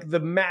he is, like the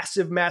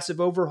massive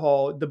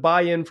overhaul, the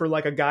buy-in for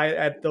like a guy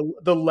at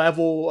the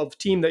level of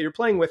team that you're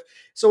playing with.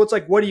 So it's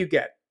like, what do you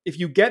get? If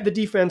you get the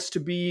defense to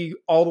be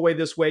all the way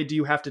this way, do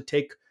you have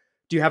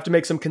to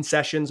make some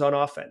concessions on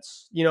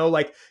offense?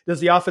 Like,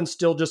 does the offense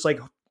still just like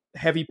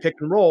heavy pick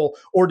and roll,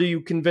 or do you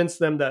convince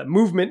them that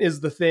movement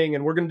is the thing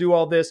and we're going to do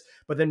all this,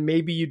 but then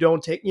maybe you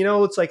don't take,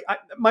 it's like,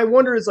 my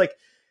wonder is like,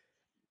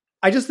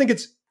 I just think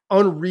it's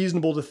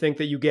unreasonable to think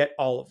that you get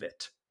all of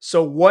it.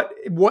 So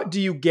what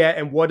do you get,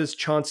 and what does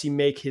Chauncey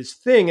make his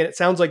thing? And it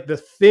sounds like the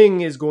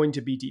thing is going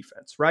to be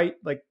defense, right?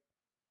 Like,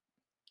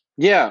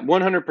 yeah,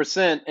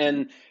 100%.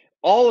 And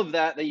all of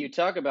that you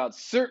talk about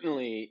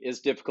certainly is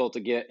difficult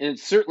to get, and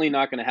it's certainly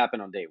not going to happen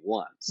on day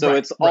one. So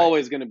it's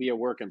always going to be a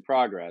work in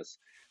progress,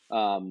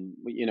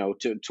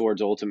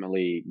 towards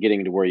ultimately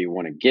getting to where you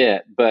want to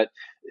get. But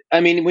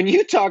I mean, when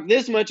you talk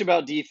this much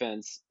about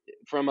defense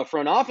from a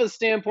front office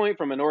standpoint,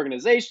 from an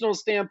organizational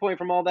standpoint,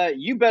 from all that,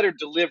 you better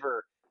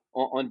deliver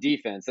on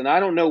defense. And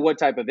I don't know what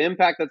type of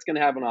impact that's going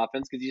to have on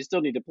offense, because you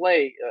still need to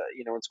play,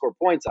 and score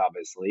points,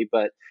 obviously.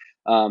 But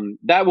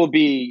that will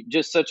be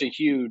just such a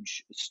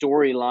huge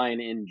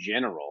storyline in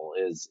general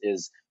is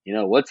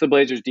what's the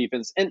Blazers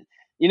defense? And,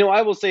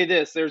 I will say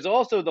this, there's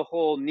also the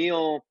whole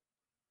Neil,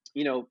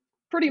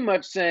 pretty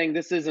much saying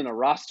this isn't a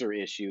roster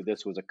issue.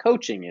 This was a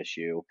coaching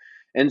issue.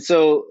 And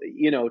so,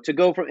 to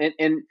go from,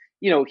 and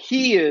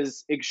he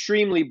is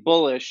extremely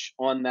bullish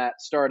on that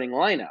starting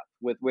lineup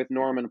with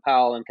Norman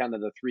Powell and kind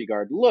of the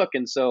 3-guard look.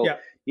 And so,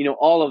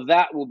 all of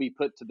that will be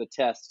put to the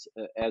test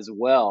as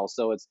well.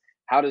 So it's,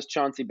 how does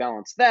Chauncey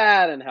balance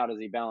that? And how does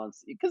he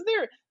balance, because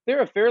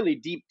they're a fairly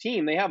deep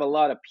team. They have a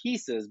lot of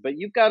pieces, but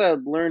you've got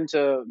to learn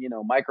to,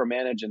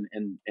 micromanage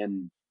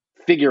and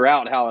figure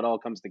out how it all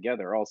comes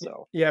together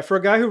also. Yeah, for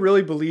a guy who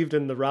really believed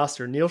in the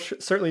roster, Neil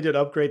certainly did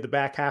upgrade the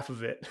back half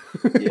of it.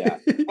 Yeah.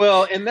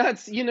 Well, and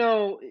that's,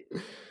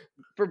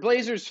 for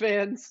Blazers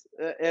fans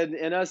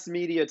and us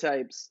media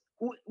types,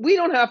 we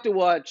don't have to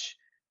watch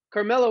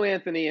Carmelo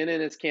Anthony and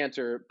Enes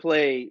Kanter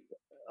play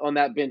on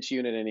that bench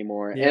unit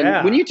anymore. Yeah.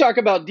 And when you talk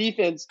about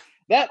defense,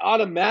 that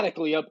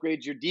automatically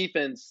upgrades your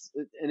defense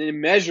an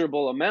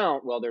immeasurable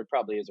amount. Well, there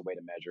probably is a way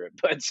to measure it,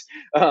 but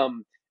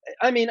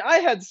I mean, I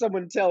had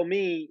someone tell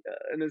me,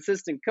 an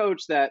assistant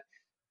coach, that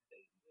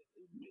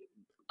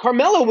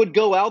Carmelo would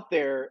go out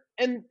there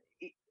and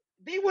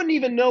they wouldn't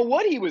even know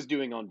what he was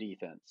doing on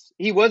defense.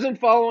 He wasn't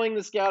following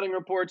the scouting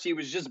reports. He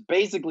was just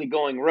basically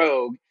going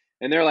rogue.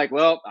 And they're like,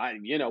 well,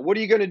 what are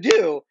you going to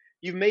do?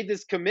 You've made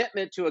this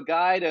commitment to a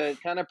guy to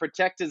kind of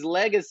protect his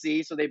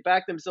legacy. So they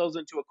back themselves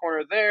into a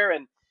corner there.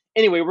 And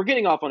anyway, we're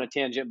getting off on a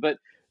tangent, but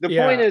the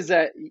point is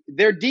that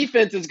their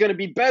defense is going to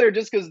be better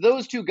just because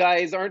those 2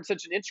 guys aren't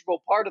such an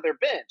integral part of their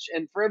bench.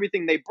 And for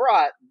everything they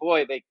brought,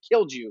 boy, they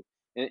killed you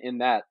in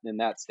that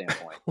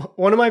standpoint.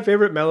 One of my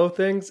favorite Melo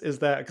things is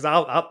that, because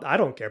I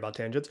don't care about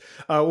tangents.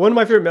 One of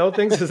my favorite Melo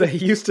things is that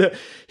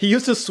he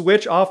used to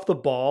switch off the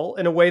ball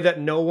in a way that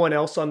no one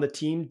else on the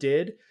team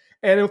did.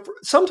 And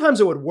sometimes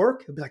it would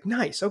work. It'd be like,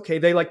 nice. Okay.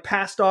 They like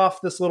passed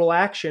off this little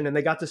action and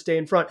they got to stay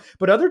in front.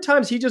 But other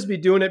times he'd just be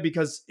doing it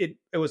because it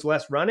was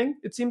less running,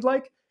 it seemed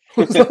like.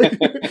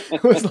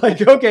 It was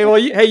like, okay, well,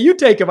 hey, you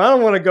take him. I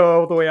don't want to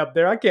go all the way up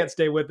there. I can't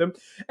stay with him.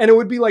 And it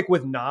would be like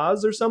with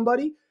Nas or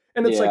somebody.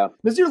 And it's like,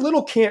 Nasir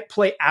Little can't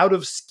play out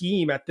of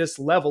scheme at this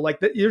level. Like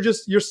that,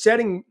 you're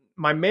setting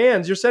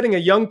a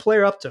young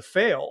player up to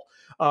fail.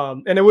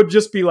 And it would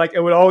just be like,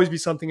 it would always be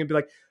something and be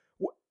like,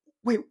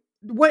 wait,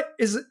 what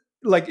is it?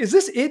 like, is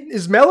this it?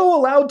 Is Melo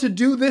allowed to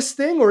do this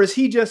thing, or is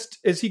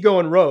he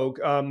going rogue?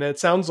 It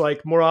sounds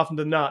like more often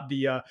than not,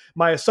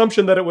 my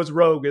assumption that it was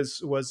rogue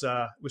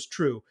was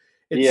true.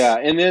 Yeah,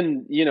 and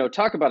then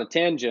talk about a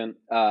tangent.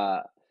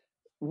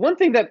 One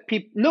thing that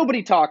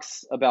nobody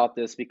talks about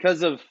this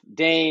because of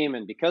Dame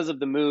and because of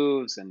the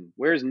moves and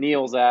where's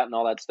Neal's at and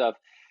all that stuff.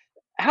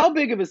 How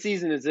big of a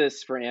season is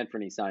this for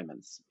Anthony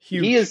Simons?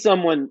 Huge. He is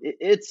someone,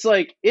 it's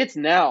like, it's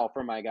now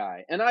for my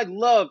guy. And I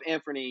love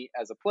Anthony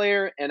as a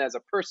player and as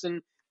a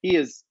person. He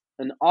is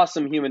an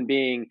awesome human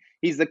being.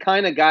 He's the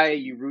kind of guy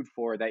you root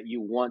for, that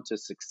you want to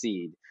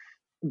succeed.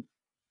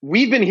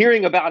 We've been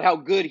hearing about how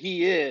good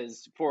he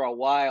is for a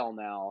while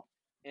now.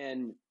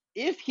 And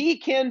if he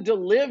can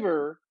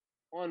deliver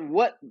on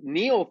what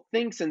Neal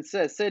thinks and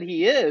said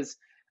he is,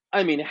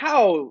 I mean,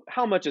 how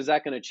much is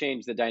that going to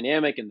change the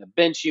dynamic and the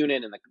bench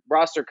unit and the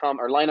roster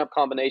or lineup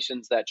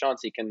combinations that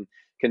Chauncey can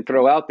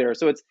throw out there?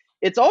 So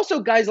it's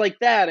also guys like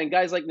that and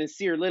guys like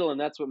Nasir Little, and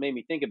that's what made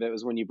me think of it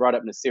was when you brought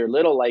up Nasir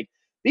Little. Like,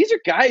 these are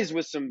guys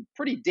with some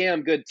pretty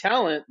damn good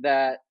talent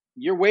that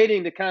you're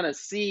waiting to kind of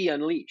see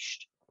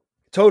unleashed.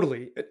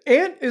 Totally.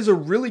 Ant is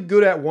really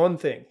good at one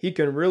thing. He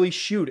can really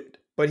shoot it,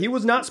 but he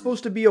was not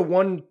supposed to be a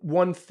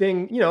one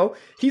thing.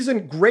 He's a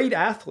great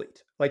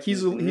athlete. Like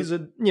he's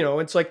a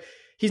it's like,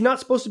 he's not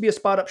supposed to be a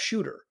spot up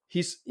shooter.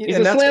 He's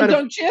a slam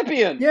dunk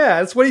champion. Yeah,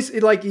 that's what he's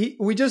like. He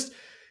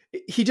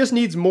just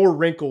needs more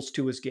wrinkles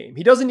to his game.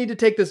 He doesn't need to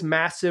take this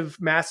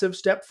massive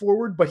step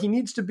forward, but he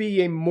needs to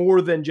be a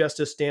more than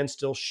just a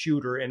standstill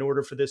shooter in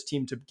order for this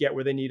team to get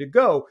where they need to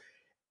go.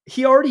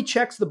 He already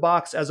checks the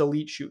box as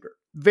elite shooter.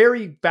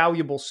 Very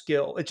valuable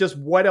skill. It's just,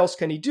 what else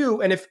can he do?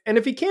 And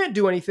if he can't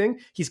do anything,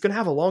 he's going to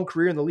have a long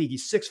career in the league.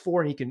 He's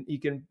 6'4",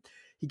 and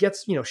he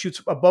gets,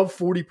 shoots above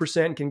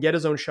 40% and can get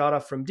his own shot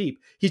off from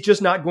deep. He's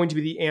just not going to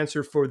be the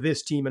answer for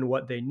this team and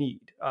what they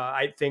need.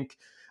 I think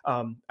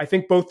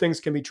both things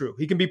can be true.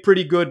 He can be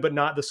pretty good, but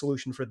not the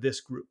solution for this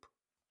group.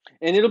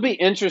 And it'll be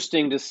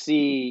interesting to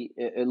see,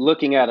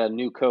 looking at a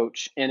new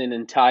coach and an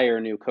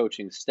entire new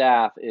coaching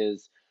staff,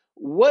 is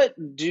what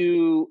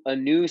do a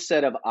new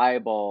set of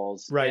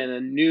eyeballs and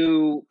a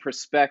new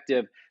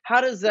perspective,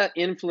 how does that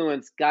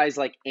influence guys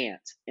like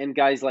Ant and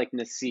guys like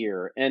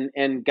Nasir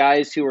and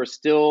guys who are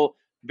still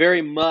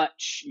very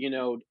much,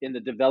 in the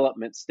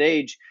development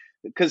stage?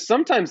 Because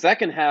sometimes that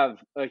can have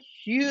a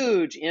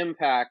huge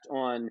impact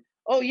on,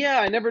 oh yeah,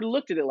 I never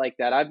looked at it like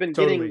that. I've been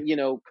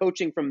getting,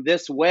 coaching from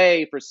this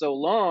way for so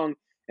long,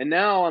 and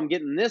now I'm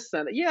getting this.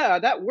 Yeah,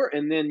 that worked.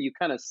 And then you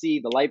kind of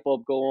see the light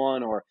bulb go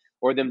on, or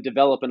them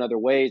develop in other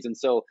ways. And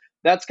so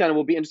that's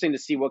will be interesting to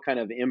see what kind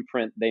of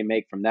imprint they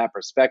make from that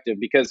perspective.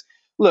 Because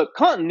look,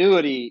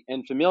 continuity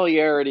and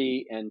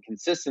familiarity and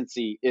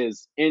consistency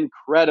is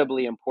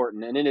incredibly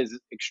important, and it is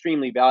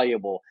extremely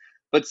valuable.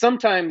 But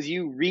sometimes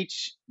you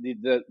reach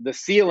the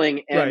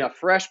ceiling, and a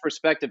fresh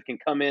perspective can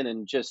come in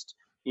and just,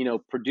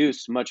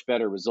 produce much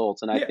better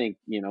results. And I think,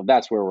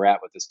 that's where we're at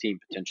with this team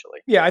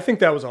potentially. Yeah, I think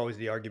that was always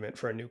the argument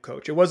for a new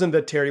coach. It wasn't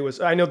that Terry was,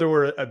 I know there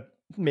were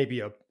maybe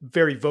a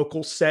very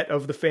vocal set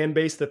of the fan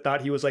base that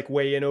thought he was like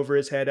way in over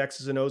his head,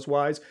 X's and O's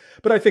wise.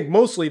 But I think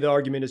mostly the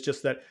argument is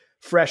just that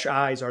fresh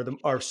eyes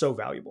are so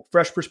valuable.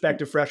 Fresh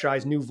perspective, fresh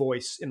eyes, new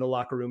voice in the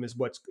locker room is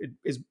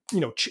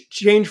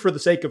change for the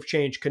sake of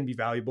change can be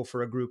valuable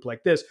for a group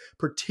like this,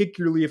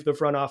 particularly if the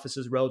front office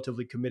is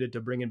relatively committed to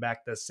bringing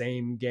back the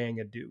same gang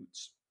of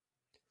dudes.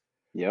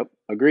 Yep.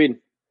 Agreed.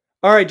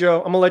 All right, Joe,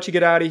 I'm going to let you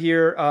get out of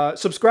here.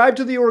 Subscribe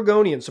to the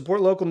Oregonian, support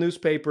local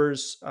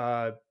newspapers.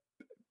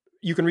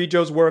 You can read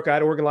Joe's work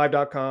at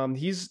OregonLive.com.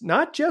 He's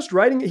not just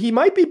writing. He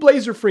might be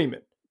Blazer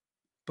Freeman.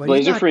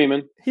 But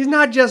Freeman. He's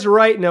not just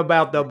writing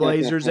about the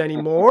Blazers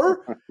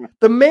anymore.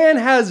 The man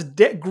has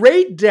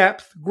great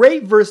depth,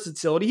 great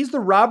versatility. He's the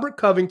Robert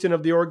Covington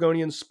of the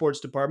Oregonian sports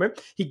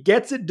department. He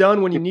gets it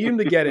done when you need him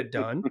to get it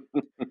done.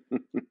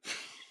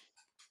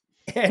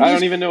 I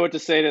don't even know what to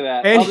say to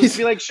that. I'll just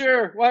be like,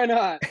 sure, why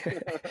not?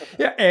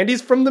 Yeah, and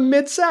he's from the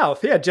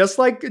Mid-South. Yeah, just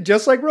like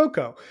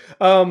Rocco.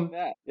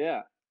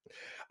 Yeah.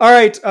 All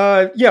right.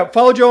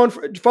 Follow Joe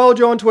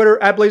on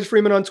Twitter, at Blazer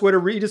Freeman on Twitter.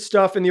 Read his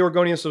stuff in the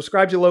Oregonian.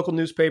 Subscribe to local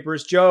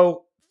newspapers.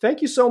 Joe,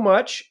 thank you so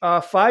much.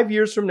 5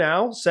 years from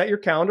now, set your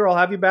calendar. I'll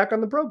have you back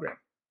on the program.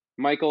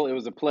 Michael, it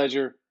was a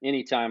pleasure.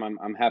 Anytime,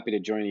 I'm happy to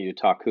join you to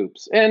talk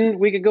hoops. And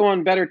we could go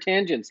on better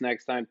tangents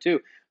next time too.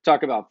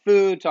 Talk about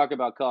food, talk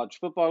about college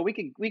football. We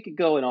could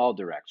go in all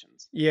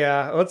directions.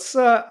 Yeah, let's.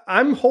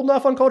 I'm holding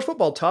off on college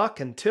football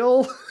talk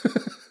until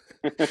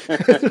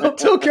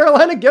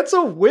Carolina gets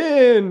a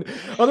win.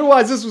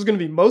 Otherwise, this was going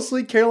to be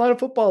mostly Carolina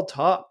football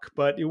talk.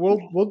 But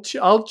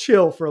I'll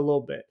chill for a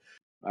little bit.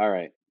 All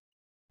right.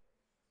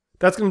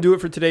 That's going to do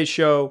it for today's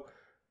show.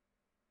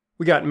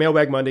 We got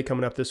Mailbag Monday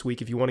coming up this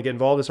week. If you want to get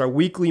involved, it's our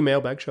weekly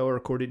mailbag show,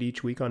 recorded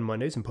each week on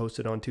Mondays and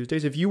posted on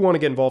Tuesdays. If you want to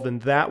get involved in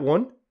that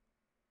one,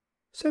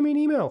 send me an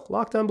email,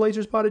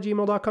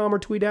 lockedonblazerspod@gmail.com, or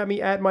tweet at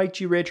me at Mike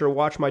G. Rich, or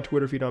watch my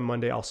Twitter feed on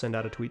Monday. I'll send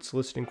out a tweet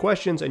soliciting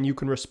questions, and you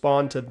can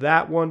respond to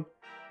that one.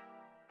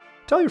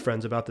 Tell your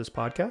friends about this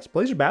podcast.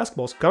 Blazer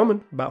basketball's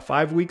coming, about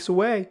 5 weeks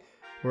away.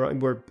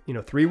 We're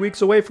 3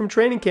 weeks away from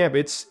training camp.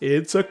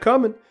 It's a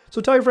coming.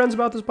 So tell your friends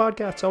about this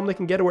podcast. Tell them they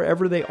can get it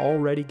wherever they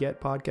already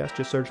get podcasts.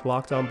 Just search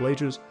Locked On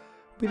Blazers.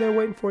 We'll be there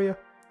waiting for you.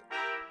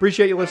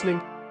 Appreciate you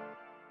listening.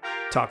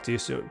 Talk to you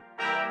soon.